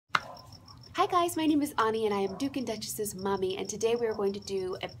Hi guys, my name is Ani and I am Duke and Duchess's mommy, and today we are going to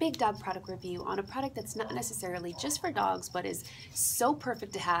do a big dog product review on a product that's not necessarily just for dogs but is so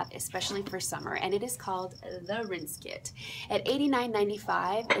perfect to have, especially for summer, and it is called the Rinse Kit. At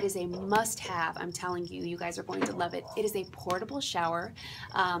 $89.95, it is a must-have. I'm telling you, you guys are going to love it. It is a portable shower,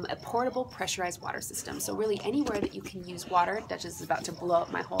 a portable pressurized water system, so really anywhere that you can use water. Duchess is about to blow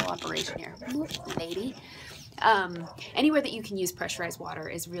up my whole operation here. Move, lady. Anywhere that you can use pressurized water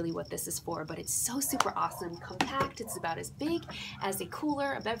is really what this is for, but it's so super awesome, compact. It's about as big as a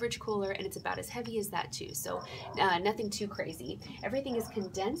cooler, a beverage cooler, and it's about as heavy as that too, so nothing too crazy. Everything is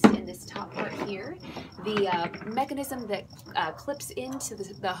condensed in this top part here. The mechanism that clips into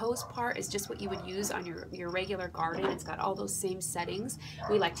the hose part is just what you would use on your regular garden. It's got all those same settings.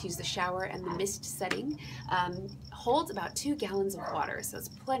 We like to use the shower and the mist setting. Holds about 2 gallons of water, so it's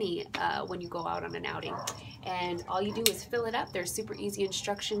plenty when you go out on an outing. And all you do is fill it up. There's super easy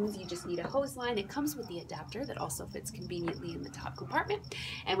instructions. You just need a hose line. It comes with the adapter that also fits conveniently in the top compartment.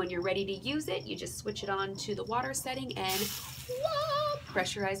 And when you're ready to use it, you just switch it on to the water setting and voila,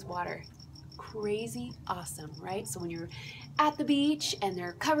 pressurized water. Crazy awesome, right? So when you're at the beach and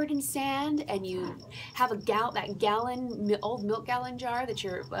they're covered in sand and you have that gallon, old milk gallon jar that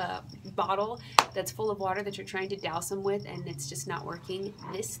your bottle that's full of water that you're trying to douse them with and it's just not working,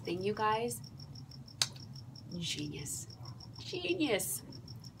 this thing, you guys, genius. Genius.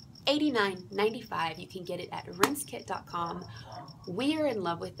 $89.95. You can get it at rinsekit.com. We are in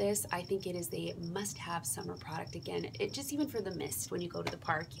love with this. I think it is a must-have summer product. Again, it just even for the mist when you go to the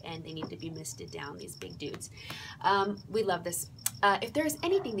park and they need to be misted down, these big dudes. We love this. If there's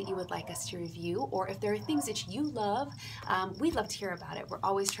anything that you would like us to review, or if there are things that you love, we'd love to hear about it. We're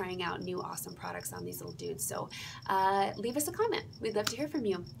always trying out new awesome products on these little dudes. So leave us a comment. We'd love to hear from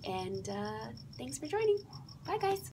you. And thanks for joining. Bye, guys.